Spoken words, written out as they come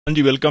हाँ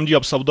जी, वेलकम जी।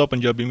 आप सब का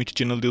पंजाबी अमीची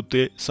चैनल के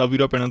उत्ते सब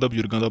वीरां भैणां दा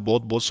बजुर्गों का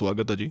बहुत बहुत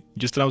स्वागत है जी।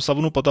 जिस तरह सब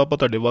नूं पता आप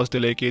तुहाडे वास्ते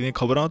लैके आए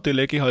खबरां ते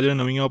लैके हाजिर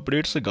नवीं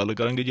अपडेट्स गल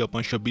करांगे जी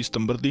आपां 26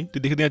 सितंबर की। तो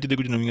देखते हैं अज दे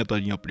कुछ नवीं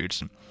ताज़ियां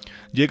अपडेट्स।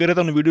 जेकर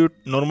तुहानूं वीडियो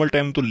नॉर्मल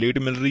टाइम तो लेट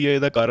मिल रही है,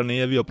 इसका कारण यह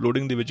है भी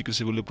अपलोडिंग के विच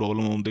किसी वेले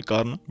प्रॉब्लम आउण दे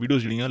कारण वीडियो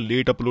जिहड़ियां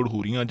लेट अपलोड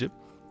हो रही अज,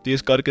 तो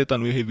इस करके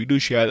तुहानूं यह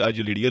वीडियो शायद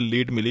अज जिहड़ी है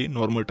लेट मिले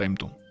नॉर्मल टाइम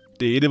तो।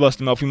 ये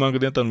वास्ते माफ़ी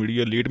मंगदे हैं, तुहानूं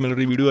वीडियो लेट मिल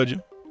रही वीडियो अज।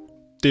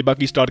 तो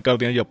बाकी स्टार्ट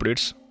करते हैं जी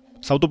अपडेट्स।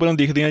 सब तो पहले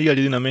देखते हैं जी अज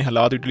के नवे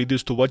हालात इटली के,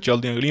 उस तो बाद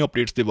चलते हैं अगलियां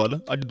अपडेट्स के वाल।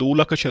 अज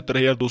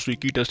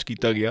 2,76,221 टेस्ट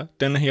किया गया,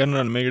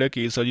 3,099 जो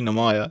केस है जी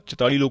नवा आया,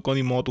 44 लोगों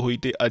की मौत हुई,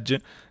 तो अज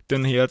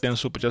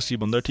 3,385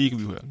 बंदा ठीक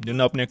भी होया,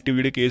 जिन्हें अपने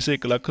एक्टिव जो केस है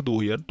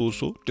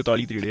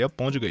 1,02,244 जोड़े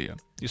पहुँच गए हैं।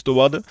 इस तो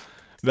बाद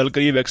गल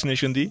करिए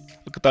वैक्सीनेशन की,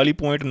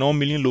 41.9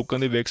 मिलियन लोगों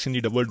के वैक्सीन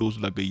की डबल डोज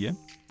लग गई है।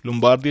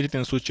 लुंबार्दिया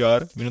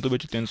 304, विनतो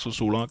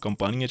 316,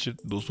 कंपानिया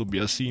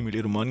 282,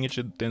 मिले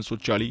रोमानिया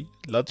 340,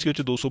 लात्सियो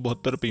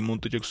 272,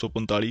 पीमोंते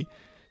 145,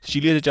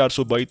 सीलिया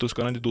 422,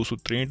 तुस्काना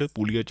 263,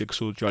 पूलिया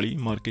 140,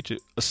 मार्के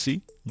 80,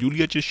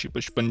 जूलिया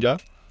 55,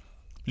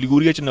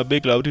 लिगूरिया 90,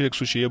 क्लावरी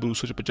 106,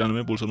 ब्रूसो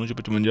 95, पुलसनो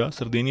 55,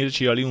 सरदेनिया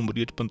 46,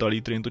 उमरिया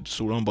 45, त्रेंतो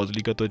 16,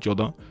 बाजलिका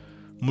 14,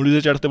 मुड़ी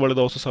के चढ़ते वाले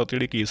 207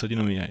 जोड़े केस अज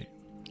नवे आए।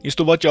 इस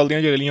तो बाद चलते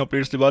हैं जी अगलियां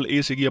अपडेट्स के वाल।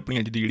 ये सी अपनी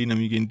अज की जी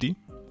नवी गिनती।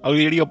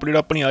 अगली जी अपडेट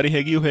अपनी आ रही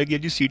हैगी वो हैगी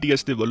जी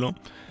CTS के वालों।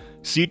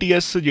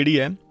 CTS जी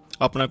है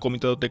अपना कौमी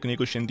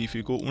तकनीको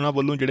शैंतीफिको, उन्होंने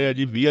वालों जो है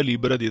जी विया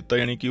लीबरा दिता,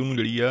 यानी कि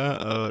उन्होंने जी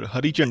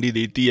हरी झंडी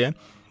दे दी है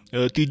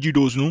तीजी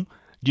डोज नूं,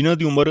 जिन्हों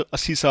की उम्र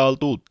 80 साल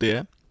तो उत्ते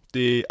है। तो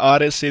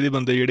RSA के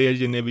बंदे जोड़े है,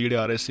 जिन्हें भी जो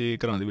RSA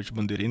घर के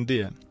बंदे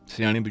रेंदे है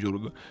सियाणे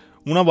बजुर्ग,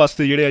 उन्होंने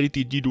वास्ते जो है जी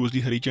तीजी डोज की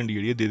हरी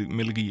झंडी जी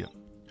मिल गई है।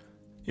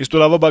 इस तो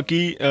इलावा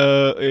बाकी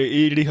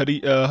ये जी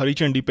हरी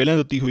झंडी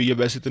पहले दी हुई है,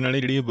 वैसे तो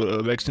इन्होंने जी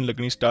वैक्सीन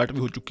लगनी स्टार्ट भी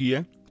हो चुकी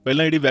है।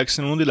 पहला जी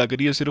वैक्सीन उन्होंने लग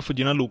रही है सिर्फ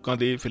जिन्होंने लोगों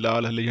के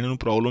फिलहाल हले जिन्होंने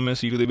प्रॉब्लम है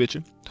सीट के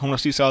हम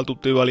 80 साल तो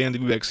उत्ते वाले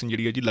भी वैक्सीन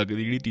जी जी लग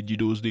रही जी तीजी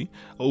डोज की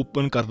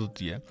ओपन कर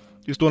दी है।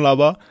 इस तो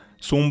इलावा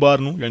सोमवार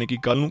को यानी कि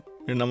कल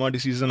नवा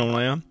डिसीजन आना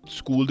आ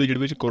स्कूल के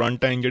जिहड़े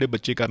क्वारंटाइन जोड़े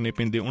बच्चे करने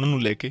पेंदे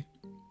उन्होंने लैके,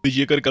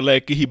 जेकर कला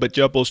एक ही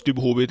बच्चा पॉजिटिव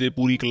होवे तो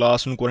पूरी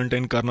क्लास में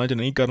क्वारंटाइन करना च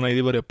नहीं करना,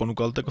 ये बारे आपको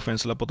कल तक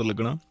फैसला पता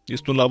लगना।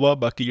 इस तो इलावा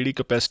बाकी जी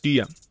कैपेसिटी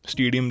आ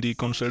स्टेडियम की,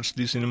 कॉन्सर्ट्स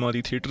की, सिनेमा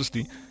की, थिएटर्स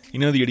की,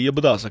 इन्हों की जी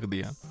बढ़ा सकते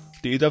हैं,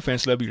 तो यदा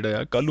फैसला भी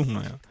जोड़ा कल होना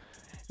आ।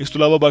 इस तो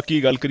इलावा बाकी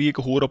गल करिए एक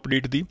होर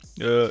अपडेट की,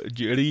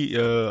 जी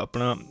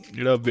अपना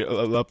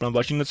अपना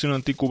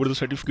वाशिंगटन से कोविड का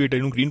सर्टिफिकेट है,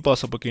 इन्हू ग्रीन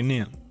पास आप कहने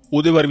हैं,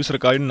 वो बारे भी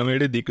सरकार ने नवे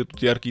जो देख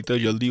तैयार किया,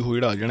 जल्दी हो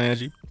आ जाना है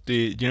जी। तो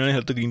जिन्होंने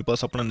हाले तक ग्रीन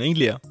पास अपना नहीं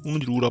लिया उन्होंने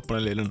जरूर अपना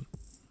ले लें।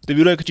 तो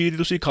वीरो एक चीज़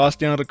तुसीं खास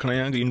ध्यान रखना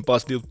है ग्रीन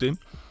पास के उत्ते,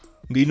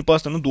 ग्रीन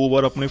पास तुहानूं 2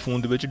 बार अपने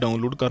फोन के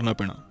डाउनलोड करना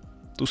पैना।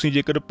 तुसीं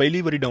जेकर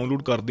पहली बारी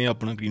डाउनलोड करते हैं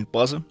अपना ग्रीन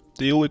पास,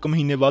 तो वो 1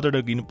 महीने बाद तुहाडा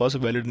ग्रीन पास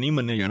वैलिड नहीं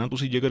मन्निया जाना।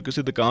 तुसीं जेकर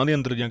किसी दुकान के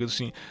अंदर जाके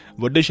तुसीं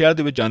वड्डे शहर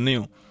के जाते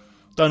हो,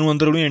 तुहानूं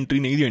अंदर उन्हें एंट्री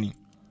नहीं देनी।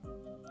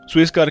 सो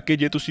इस करके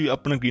जे तुसीं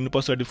अपना ग्रीन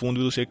पास तुहाडे फोन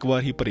के एक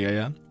बार ही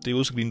भरिया आ, तो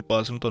उस ग्रीन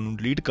पास नूं तुहानूं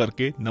डिलीट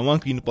करके नवा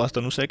ग्रीन पास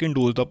तुहानूं सैकेंड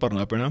डोज का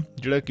भरना पैना,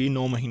 जिहड़ा कि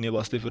 9 महीने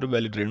वास्ते फिर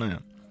वैलिड रहना है।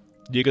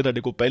 जेकर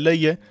तुहाडे कोल पहला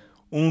ही है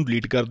उन्होंने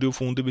डिलीट कर दिओ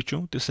फोन के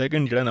विचों, तो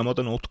सैकेंड जो नवा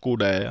तुहानूं ऑथ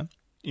कोड आया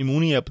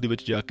इमूनी ऐप के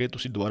जाके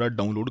तुसीं दोबारा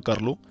डाउनलोड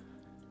कर लो।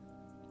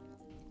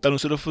 तुहानूं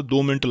सिर्फ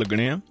 2 मिनट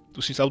लगने आ।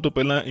 तुसीं सब तो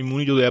पहला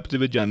इमूनी जो ऐप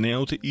के जाने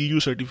उत्थे EU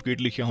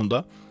सर्टिफिकेट लिखा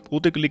होंदा,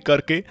 उत्ते क्लिक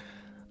करके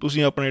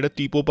तुसीं अपना जिहड़ा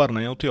तीपो भरना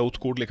है, उत्थे ऑथ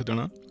कोड लिख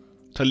देना,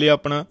 थल्ले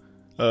अपना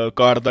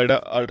कार्ड का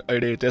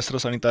जिहड़ा तेसरा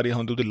सैनिटारी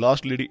होंदे उत्ते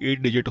लास्ट जिहड़ी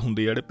 8 डिजिट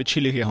होंदे जिहड़े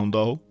पिछे लिखिया होंदा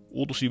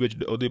वो तुसीं विच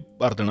उहदे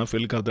भर देना,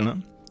 फिल कर देना।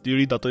 ते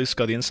जिहड़ी दाता दी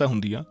स्कैदेंसा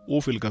होंदी आ वो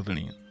फिल कर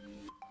देनी है।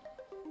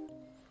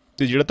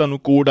 तो जो तुहानूं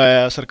कोड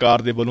आया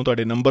सरकार के वालों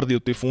तुहाडे नंबर के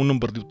उत्ते, फोन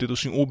नंबर के उत्ते,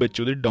 तुसीं वो विच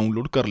उहदे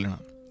डाउनलोड कर लेना,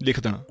 लिख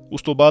देना।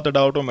 उस तो बाद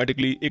तुहाडा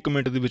ऑटोमैटिकली 1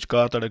 मिनट के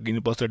विचकार तुहाडा ग्रीन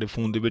पास तुहाडे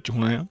फोन के विच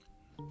होना है,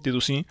 तो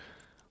तुसीं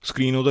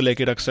स्क्रीन उहदा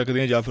लैके रख सकते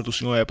हैं, या फिर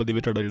तुसीं वो ऐप के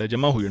विच तुहाडा जिहड़ा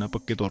जमा हो जाना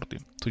पक्के तौर पर।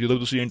 तो जो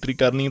तुसीं एंट्री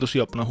करनी है तुसीं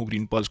अपना वो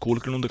ग्रीन पास खोल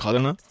के उन्होंने दिखा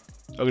देना,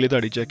 अगले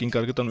तुहाडी चैकिंग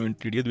करके तुहानूं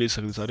एंट्री जी भेज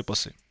सकते सारे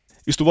पासे।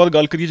 इस तो बाद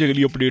गल करिए जी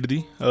अगली अपडेट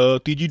की,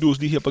 तीजी डोज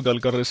की ही आपां गल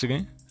कर रहे थे।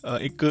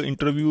 एक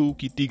इंटरव्यू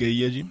की गई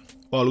है जी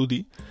पालू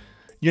की,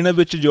 जिन्हां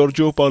विच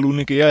जॉर्जो पालू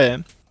ने कहा है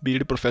भी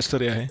जो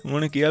प्रोफैसर है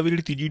उन्होंने कहा भी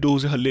जी तीजी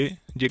डोज हले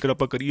जेकर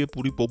आप करिए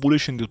पूरी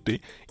पॉपूलेशन के उत्ते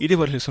ये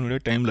बारे सानूं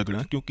टाइम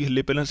लगना, क्योंकि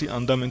हले पहले असीं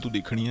आंदा मिनतू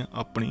देखनी है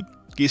अपनी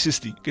केसिस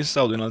की किस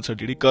हिसाब के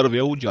साडी जी कर्व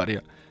है वो जा रहा।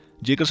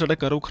 जेकर साडा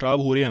कर्व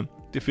खराब हो रहा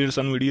तो फिर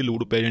सानूं जी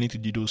लोड़ पै जानी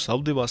तीजी डोज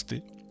सब के वास्ते,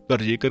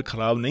 पर जेकर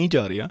खराब नहीं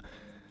जा रहा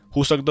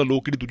हो सकता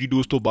लोग जी दूजी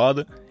डोज तो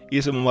बाद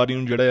इस बीमारी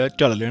में जोड़ा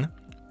झल लैन,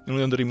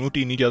 उन्होंने अंदर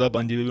इम्यूनिटी इन्नी ज़्यादा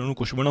बन जाए उन्होंने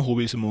कुछ भी ना हो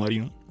इस बीमारी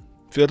में,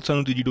 फिर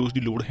सानूं तीजी डोज की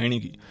लोड़ है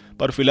नहीं गी।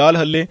 पर फिलहाल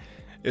हले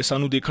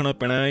सानूं देखना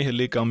पैना है,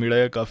 हले काम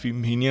जोड़ा काफ़ी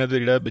महीनों के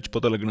जोड़ा विच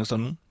पता लगना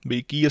सानूं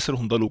भी की असर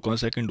होंदा लोगों का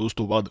सैकेंड डोज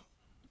तो बाद।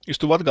 इस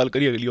तो बाद गल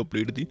करिए अगली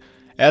अपडेट की,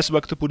 इस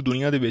वक्त पूरी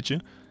दुनिया के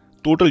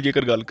टोटल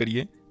जेकर गल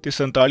करिए तो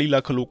 47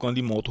 लाख लोगों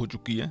की मौत हो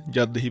चुकी है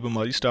जद ही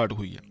बीमारी स्टार्ट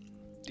हुई है।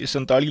 ये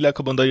 47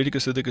 लाख बंदा जी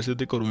किसी न किसी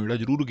घरों जोड़ा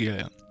जरूर गया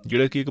है,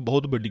 जोड़ा कि एक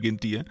बहुत बड़ी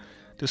गिनती है।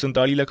 तो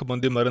 47 लाख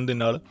बंदे मरन के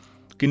नाल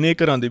किन्ने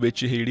घरां दे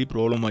विच ये जिहड़ी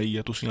प्रॉब्लम आई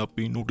है तुसीं आप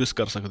ही नोटिस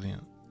कर सकते हैं।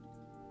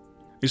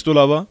 ਇਸ ਤੋਂ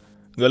ਇਲਾਵਾ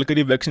ਗੱਲ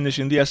ਕਰੀਏ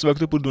ਵੈਕਸੀਨੇਸ਼ਨ ਦੀ, ਇਸ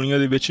ਵਕਤ ਪੂਰੀ ਦੁਨੀਆ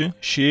ਦੇ ਵਿੱਚ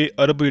 6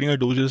 ਅਰਬ ਜਿਹੜੀਆਂ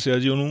ਡੋਜ਼ਿਸ ਆ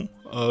ਜੀ ਉਹਨੂੰ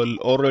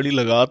ਆਲਰੇਡੀ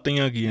ਲਗਾ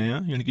ਦਿੱਤੀਆਂ ਗਈਆਂ ਆ,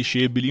 ਯਾਨੀ ਕਿ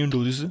 6 ਬਿਲੀਅਨ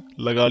ਡੋਜ਼ਿਸ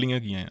ਲਗਾ ਲਈਆਂ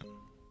ਗਈਆਂ ਆ।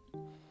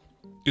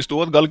 ਇਸ ਤੋਂ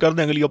ਬਾਅਦ ਗੱਲ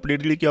ਕਰਦੇ ਹਾਂ ਅਗਲੀ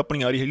ਅਪਡੇਟ ਜਿਹੜੀ ਕਿ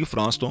ਆਪਣੀ ਆ ਰਹੀ ਹੈਗੀ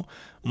ਫਰਾਂਸ ਤੋਂ।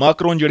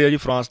 ਮਾਕਰੋਨ ਜਿਹੜੇ ਆ ਜੀ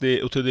ਫਰਾਂਸ ਦੇ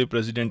ਉੱਥੇ ਦੇ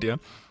ਪ੍ਰੈਜ਼ੀਡੈਂਟ ਆ,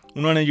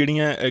 ਉਹਨਾਂ ਨੇ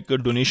ਜਿਹੜੀਆਂ ਇੱਕ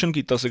ਡੋਨੇਸ਼ਨ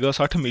ਕੀਤਾ ਸੀਗਾ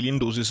 60 ਮਿਲੀਅਨ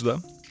ਡੋਜ਼ਿਸ ਦਾ।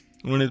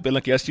 ਉਹਨਾਂ ਨੇ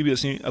ਪਹਿਲਾਂ ਕਿਹਾ ਸੀ ਵੀ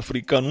ਅਸੀਂ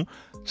ਅਫਰੀਕਾ ਨੂੰ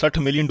 60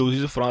 ਮਿਲੀਅਨ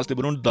ਡੋਜ਼ਿਸ ਫਰਾਂਸ ਦੇ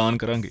ਵੱਲੋਂ ਦਾਨ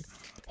ਕਰਾਂਗੇ।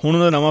 ਹੁਣ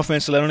ਉਹਦਾ ਨਵਾਂ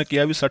ਫੈਸਲਾ ਉਹਨਾਂ ਨੇ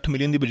ਕਿਹਾ ਵੀ 60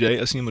 ਮਿਲੀਅਨ ਦੀ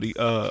ਬਜਾਏ ਅਸੀਂ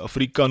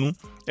ਅਫਰੀਕਾ ਨੂੰ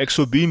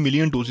 120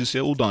 ਮਿਲੀਅਨ ਡੋਜ਼ਿਸ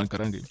ਹੈ ਉਹ ਦਾਨ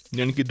ਕਰਾਂਗੇ,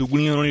 ਯਾਨੀ ਕਿ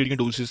ਦੁੱਗਣੀਆਂ ਉਹਨਾਂ ਨੇ ਜਿਹੜੀਆਂ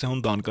ਡੋਜ਼ਿਸ ਹੈ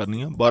ਹੁਣ ਦਾਨ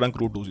ਕਰਨੀਆਂ, 12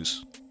 ਕਰੋੜ ਡੋਜ਼ਿਸ।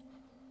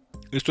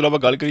 ਇਸ ਤੋਂ ਇਲਾਵਾ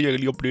ਗੱਲ ਕਰੀਏ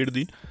ਅਗਲੀ ਅਪਡੇਟ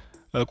ਦੀ,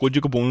 ਕੁਝ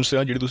ਕੁ ਬੋਨਸ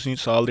ਆ ਜਿਹੜੇ ਤੁਸੀਂ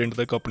ਸਾਲ ਦੇ ਐਂਡ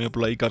ਤੱਕ ਆਪਣੀ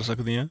ਅਪਲਾਈ ਕਰ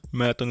ਸਕਦੇ ਆ।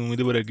 ਮੈਂ ਤੁਹਾਨੂੰ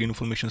ਇਹਦੇ ਬਾਰੇ ਅੱਗੇ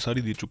ਇਨਫੋਰਮੇਸ਼ਨ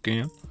ਸਾਰੀ ਦੇ ਚੁੱਕੇ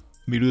ਹਾਂ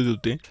ਵੀਡੀਓ ਦੇ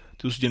ਉੱਤੇ,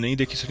 ਤੇ ਤੁਸੀਂ ਜੇ ਨਹੀਂ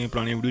ਦੇਖੀ ਸਕੀਆਂ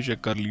ਪੁਰਾਣੀਆਂ ਵੀਡੀਓ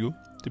ਚੈੱਕ ਕਰ ਲਿਓ।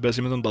 ਤੇ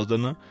ਵੈਸੇ ਮੈਂ ਤੁਹਾਨੂੰ ਦੱਸ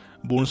ਦਿੰਦਾ,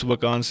 ਬੋਨਸ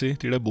ਵਕਾਂਸ ਹੈ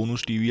ਜਿਹੜਾ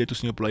ਬੋਨਸ TV ਹੈ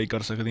ਤੁਸੀਂ ਅਪਲਾਈ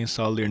ਕਰ ਸਕਦੇ ਆ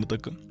ਸਾਲ ਦੇ ਐਂਡ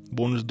ਤੱਕ।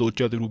 ਬੋਨਸ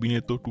ਦੋਚਾ ਅਤੇ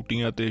ਰੂਬੀਨੇਟ ਤੋਂ,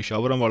 ਟੂਟੀਆਂ ਅਤੇ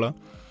ਸ਼ਾਵਰਾਂ ਵਾਲਾ।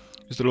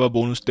 ਇਸ ਤੋਂ ਇਲਾਵਾ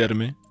ਬੋਨਸ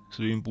ਤੈਰਮੇ,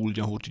 ਸਵੀਮਿੰਗ ਪੂਲ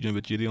ਜਾਂ ਹੋਰ ਚੀਜ਼ਾਂ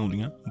ਵਿੱਚ ਇਹਦੀਆਂ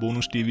ਆਉਂਦੀਆਂ।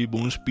 ਬੋਨਸ TV,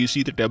 ਬੋਨਸ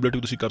PC ਅਤੇ ਟੈਬਲੇਟ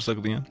ਵੀ ਤੁਸੀਂ ਕਰ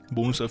ਸਕਦੇ ਆ।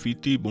 ਬੋਨਸ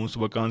ਅਫੀਤੀ, ਬੋਨਸ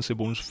ਵਕਾਂਸ,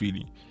 ਬੋਨਸ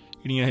ਫੀਲੀ,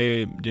 ਜਿਹੜੀਆਂ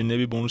ਇਹ ਜਿੰਨੇ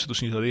ਵੀ ਬੋਨਸ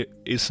ਤੁਸੀਂ ਸਾਰੇ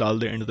ਇਸ ਸਾਲ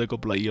ਦੇ ਐਂਡ ਤੱਕ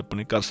ਅਪਲਾਈ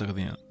ਆਪਣੇ ਕਰ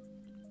ਸਕਦੇ ਆ।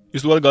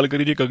 ਇਸ ਤੋਂ ਬਾਅਦ ਗੱਲ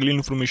ਕਰੀਏ ਜੀ ਇੱਕ ਅਗਲੀ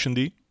ਇਨਫੋਰਮੇਸ਼ਨ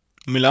ਦੀ,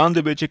 ਮਿਲਾਨ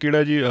ਦੇ ਵਿੱਚ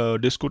ਕਿਹੜਾ ਜੀ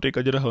ਡਿਸਕੋਟੇਕ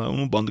ਜਿਹੜਾ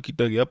ਉਹਨੂੰ ਬੰਦ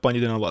ਕੀਤਾ ਗਿਆ 5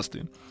 ਦਿਨਾਂ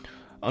ਵਾਸਤੇ।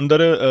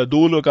 ਅੰਦਰ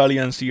 2 ਲੋਕਾਲ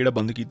ਏਜੰਸੀ ਜਿਹੜਾ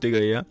ਬੰਦ ਕੀਤੇ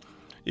ਗਏ ਆ।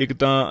 ਇੱਕ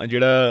ਤਾਂ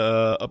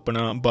ਜਿਹੜਾ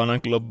ਆਪਣਾ ਬਾਨਾ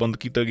ਕਲੱਬ ਬੰਦ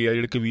ਕੀਤਾ ਗਿਆ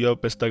ਜਿਹੜਾ ਕਿ ਵੀਆ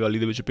ਪਿਸਤਾਗਾਲੀ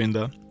ਦੇ ਵਿੱਚ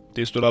ਪੈਂਦਾ,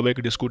 ਅਤੇ ਇਸ ਤੋਂ ਇਲਾਵਾ ਇੱਕ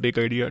ਡਿਸਕੋਟੇਕ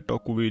ਆਈਡੀ ਆ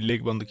ਟੋਕੂਵਿਲੇ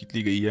ਬੰਦ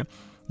ਕੀਤੀ ਗਈ ਹੈ,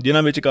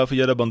 ਜਿਨ੍ਹਾਂ ਵਿੱਚ ਕਾਫੀ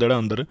ਜ਼ਿਆਦਾ ਬੰਦਾ ਜਿਹੜਾ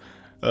ਅੰਦਰ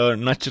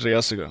ਨੱਚ ਰਿਹਾ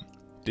ਸੀਗਾ।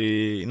 ਅਤੇ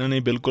ਇਹਨਾਂ ਨੇ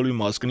ਬਿਲਕੁਲ ਵੀ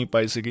ਮਾਸਕ ਨਹੀਂ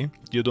ਪਾਏ ਸੀਗੇ।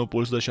 ਜਦੋਂ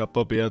ਪੁਲਿਸ ਦਾ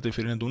ਛਾਪਾ ਪਿਆ ਅਤੇ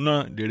ਫਿਰ ਇਹਨਾਂ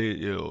ਦੋਨਾਂ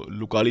ਜਿਹੜੇ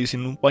ਲੋਕਾਲੀ ਸੀ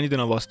ਨੂੰ 5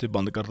 ਦਿਨਾਂ ਵਾਸਤੇ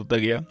ਬੰਦ ਕਰ ਦਿੱਤਾ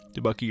ਗਿਆ,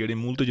 ਅਤੇ ਬਾਕੀ ਜਿਹੜੇ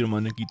ਮੂਲ ਤੇ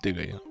ਜੁਰਮਾਨੇ ਕੀਤੇ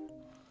ਗਏ ਆ।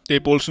 ਅਤੇ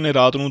ਪੁਲਿਸ ਨੇ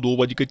ਰਾਤ ਨੂੰ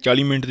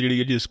 2:40 ਜਿਹੜੀ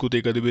ਹੈ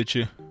ਡਿਸਕੋਟੇਕਾ ਦੇ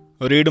ਵਿੱਚ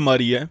ਰੇਡ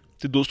ਮਾਰੀ ਹੈ,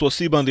 ਅਤੇ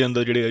 280 ਬੰਦੇ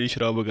ਅੰਦਰ ਜਿਹੜੇ ਆ ਜੀ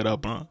ਸ਼ਰਾਬ ਵਗੈਰਾ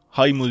ਆਪਣਾ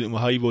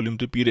ਹਾਈ ਵੋਲੀਅਮ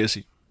 'ਤੇ ਪੀ ਰਹੇ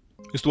ਸੀ।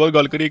 ਇਸ ਤੋਂ ਬਾਅਦ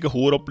ਗੱਲ ਕਰੀਏ ਇੱਕ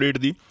ਹੋਰ ਅਪਡੇਟ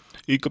ਦੀ,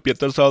 ਇੱਕ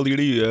 75 ਸਾਲ ਦੀ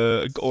ਜਿਹੜੀ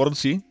ਇੱਕ ਔਰਤ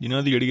ਸੀ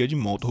ਜਿਨ੍ਹਾਂ ਦੀ ਜਿਹੜੀ ਹੈ ਜੀ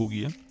ਮੌਤ ਹੋ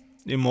ਗਈ ਹੈ।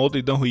 ਇਹ ਮੌਤ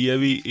ਇੱਦਾਂ ਹੋਈ ਹੈ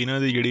ਵੀ ਇਹਨਾਂ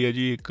ਦੀ ਜਿਹੜੀ ਹੈ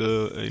ਜੀ ਇੱਕ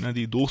ਇਹਨਾਂ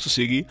ਦੀ ਦੋਸਤ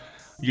ਸੀਗੀ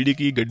ਜਿਹੜੀ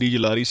ਕਿ ਗੱਡੀ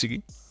ਚਲਾ ਰਹੀ ਸੀਗੀ,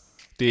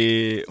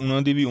 ਅਤੇ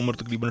ਉਹਨਾਂ ਦੀ ਵੀ ਉਮਰ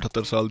ਤਕਰੀਬਨ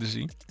 78 ਸਾਲ ਦੀ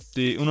ਸੀ।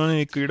 ਅਤੇ ਉਹਨਾਂ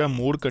ਨੇ ਇੱਕ ਜਿਹੜਾ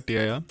ਮੋੜ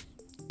ਕੱਟਿਆ ਆ,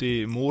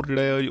 ਅਤੇ ਮੋੜ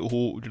ਜਿਹੜਾ ਆ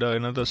ਉਹ ਜਿਹੜਾ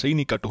ਇਹਨਾਂ ਦਾ ਸਹੀ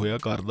ਨਹੀਂ ਕੱਟ ਹੋਇਆ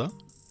ਕਾਰ ਦਾ,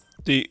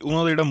 ਅਤੇ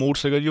ਉਹਨਾਂ ਦਾ ਜਿਹੜਾ ਮੋੜ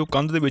ਸੀਗਾ ਜੀ ਉਹ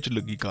ਕੰਧ ਦੇ ਵਿੱਚ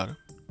ਲੱਗੀ ਕਾਰ।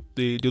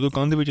 ਅਤੇ ਜਦੋਂ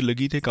ਕੰਧ ਦੇ ਵਿੱਚ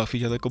ਲੱਗੀ ਤਾਂ ਕਾਫੀ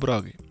ਜ਼ਿਆਦਾ ਘਬਰਾ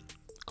ਗਏ।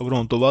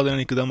 ਘਬਰਾਉਣ ਤੋਂ ਬਾਅਦ ਇਹਨਾਂ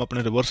ਨੇ ਇੱਕਦਮ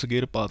ਆਪਣੇ ਰਿਵਰਸ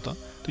ਗੇਅਰ ਪਾਤਾ,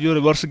 ਅਤੇ ਜਦੋਂ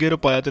ਰਿਵਰਸ ਗੇਅਰ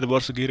ਪਾਇਆ ਤਾਂ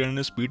ਰਿਵਰਸ ਗੇਅਰ ਇਹਨਾਂ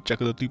ਨੇ ਸਪੀਡ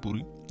ਚੱਕ ਦਿੱਤੀ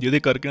ਪੂਰੀ, ਜਿਹਦੇ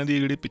ਕਰਕੇ ਇਹਨਾਂ ਦੀ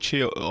ਜਿਹੜੀ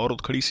ਪਿੱਛੇ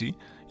ਔਰਤ ਖੜੀ ਸੀ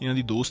ਇਹਨਾਂ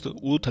ਦੀ ਦੋਸਤ,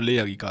 ਉਹ ਥੱਲੇ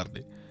ਆ ਗਈ ਕਾਰ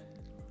ਦੇ।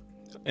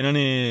 ਇਹਨਾਂ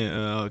ਨੇ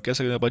ਕਹਿ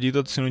ਸਕਦੇ ਆਪਾਂ ਜੀ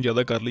ਤਾਂ ਤੁਸੀਂ ਨੂੰ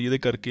ਜ਼ਿਆਦਾ ਕਰ ਲਈ, ਜਿਹਦੇ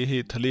ਕਰਕੇ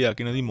ਇਹ ਥੱਲੇ ਆ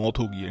ਕੇ ਇਹਨਾਂ ਦੀ ਮੌਤ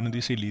ਹੋ ਗਈ ਹੈ, ਇਹਨਾਂ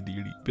ਦੀ ਸਹੇਲੀ ਦੀ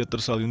ਜਿਹੜੀ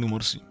 75 ਸਾਲ ਦੀ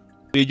ਉਮਰ ਸੀ।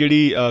 ਅਤੇ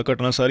ਜਿਹੜੀ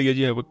ਘਟਨਾ ਸਾਰੀ ਹੈ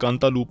ਜੀ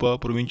ਕਾਂਤਾਲੂਪਾ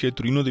ਪ੍ਰੋਵਿੰਸ਼ੀਆ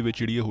ਤੁਰੀਨੋ ਦੇ ਵਿੱਚ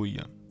ਜਿਹੜੀ ਹੋਈ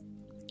ਆ।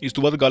 ਇਸ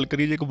ਤੋਂ ਬਾਅਦ ਗੱਲ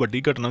ਕਰੀਏ ਜੀ ਇੱਕ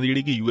ਵੱਡੀ ਘਟਨਾ ਦੀ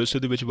ਜਿਹੜੀ ਕਿ USA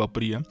ਦੇ ਵਿੱਚ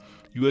ਵਾਪਰੀ ਆ।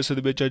 USA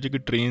ਦੇ ਵਿੱਚ ਅੱਜ ਇੱਕ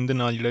ਟ੍ਰੇਨ ਦੇ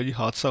ਨਾਲ ਜਿਹੜਾ ਜੀ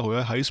ਹਾਦਸਾ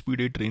ਹੋਇਆ, ਹਾਈ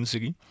ਸਪੀਡ ਇਹ ਟ੍ਰੇਨ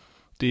ਸੀਗੀ,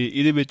 ਅਤੇ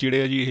ਇਹਦੇ ਵਿੱਚ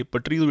ਜਿਹੜੇ ਆ ਜੀ ਇਹ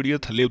ਪਟਰੀ ਤੋਂ ਜਿਹੜੀ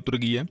ਥੱਲੇ ਉਤਰ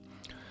ਗਈ ਹੈ,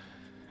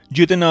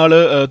 ਜਿਹਦੇ ਨਾਲ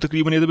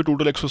ਤਕਰੀਬਨ ਇਹਦੇ ਵਿੱਚ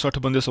ਟੋਟਲ 160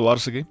 ਬੰਦੇ ਸਵਾਰ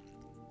ਸੀਗੇ,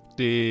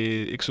 ਅਤੇ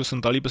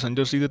 147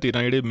 ਪੈਸੰਜਰ ਸੀ, ਅਤੇ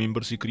 13 ਜਿਹੜੇ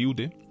ਮੈਂਬਰ ਸੀ ਕ੍ਰਿਊ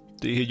ਦੇ।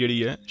 ਅਤੇ ਇਹ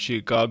ਜਿਹੜੀ ਹੈ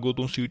ਸ਼ਿਕਾਗੋ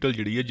ਤੋਂ ਸੀਟਲ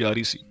ਜਿਹੜੀ ਹੈ ਜਾ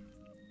ਰਹੀ ਸੀ,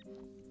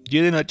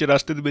 ਜਿਹਦੇ ਨਾਲ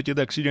ਰਸਤੇ ਦੇ ਵਿੱਚ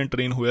ਇਹਦਾ ਐਕਸੀਡੈਂਟ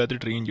ਟ੍ਰੇਨ ਹੋਇਆ, ਅਤੇ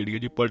ਟ੍ਰੇਨ ਜਿਹੜੀ ਹੈ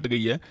ਜੀ ਪਲਟ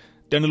ਗਈ ਹੈ।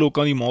 3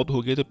 ਲੋਕਾਂ ਦੀ ਮੌਤ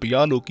ਹੋ ਗਈ, ਅਤੇ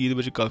 50 ਲੋਕ ਇਹਦੇ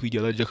ਵਿੱਚ ਕਾਫੀ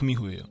ਜ਼ਿਆਦਾ ਜ਼ਖਮੀ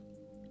ਹੋਏ ਆ,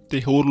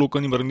 ਅਤੇ ਹੋਰ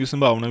ਲੋਕਾਂ ਦੀ ਮਰਨ ਦੀ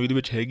ਸੰਭਾਵਨਾ ਵੀ ਇਹਦੇ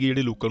ਵਿੱਚ ਹੈਗੀ,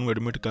 ਜਿਹੜੇ ਲੋਕਾਂ ਨੂੰ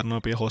ਐਡਮਿਟ ਕਰਨਾ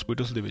ਪਿਆ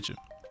ਹੌਸਪੀਟਲਸ ਦੇ ਵਿੱਚ,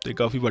 ਅਤੇ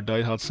ਕਾਫੀ ਵੱਡਾ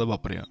ਇਹ ਹਾਦਸਾ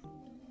ਵਾਪਰਿਆ।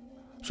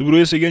 ਸੋ ਵੀਰੋ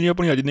ਇਹ ਸੀਗੀਆਂ ਜੀ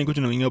ਆਪਣੀ ਅੱਜ ਦੀਆਂ ਕੁਝ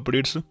ਨਵੀਆਂ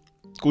ਅਪਡੇਟਸ।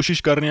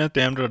 ਕੋਸ਼ਿਸ਼ ਕਰ ਰਹੇ ਹਾਂ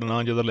ਟਾਈਮ ਤੁਹਾਡਾ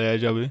ਨਾ ਜ਼ਿਆਦਾ ਲਾਇਆ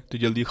ਜਾਵੇ ਅਤੇ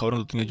ਜਲਦੀ ਖਬਰਾਂ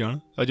ਦਿੱਤੀਆਂ ਜਾਣ।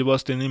 ਅੱਜ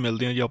ਵਾਸਤੇ ਨਹੀਂ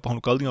ਮਿਲਦੇ ਹਾਂ ਜੀ ਆਪਾਂ ਹੁਣ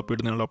ਕੱਲ੍ਹ ਦੀਆਂ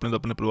ਅਪਡੇਟ ਦੇ ਨਾਲ।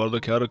 ਆਪਣੇ ਪਰਿਵਾਰ ਦਾ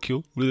ਖਿਆਲ ਰੱਖਿਓ।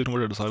 ਵੀਡੀਓ ਦੇਖਣ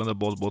ਵਾਲੇ ਤੁਹਾਡਾ ਸਾਰਿਆਂ ਦਾ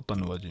ਬਹੁਤ ਬਹੁਤ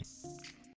ਧੰਨਵਾਦ ਜੀ।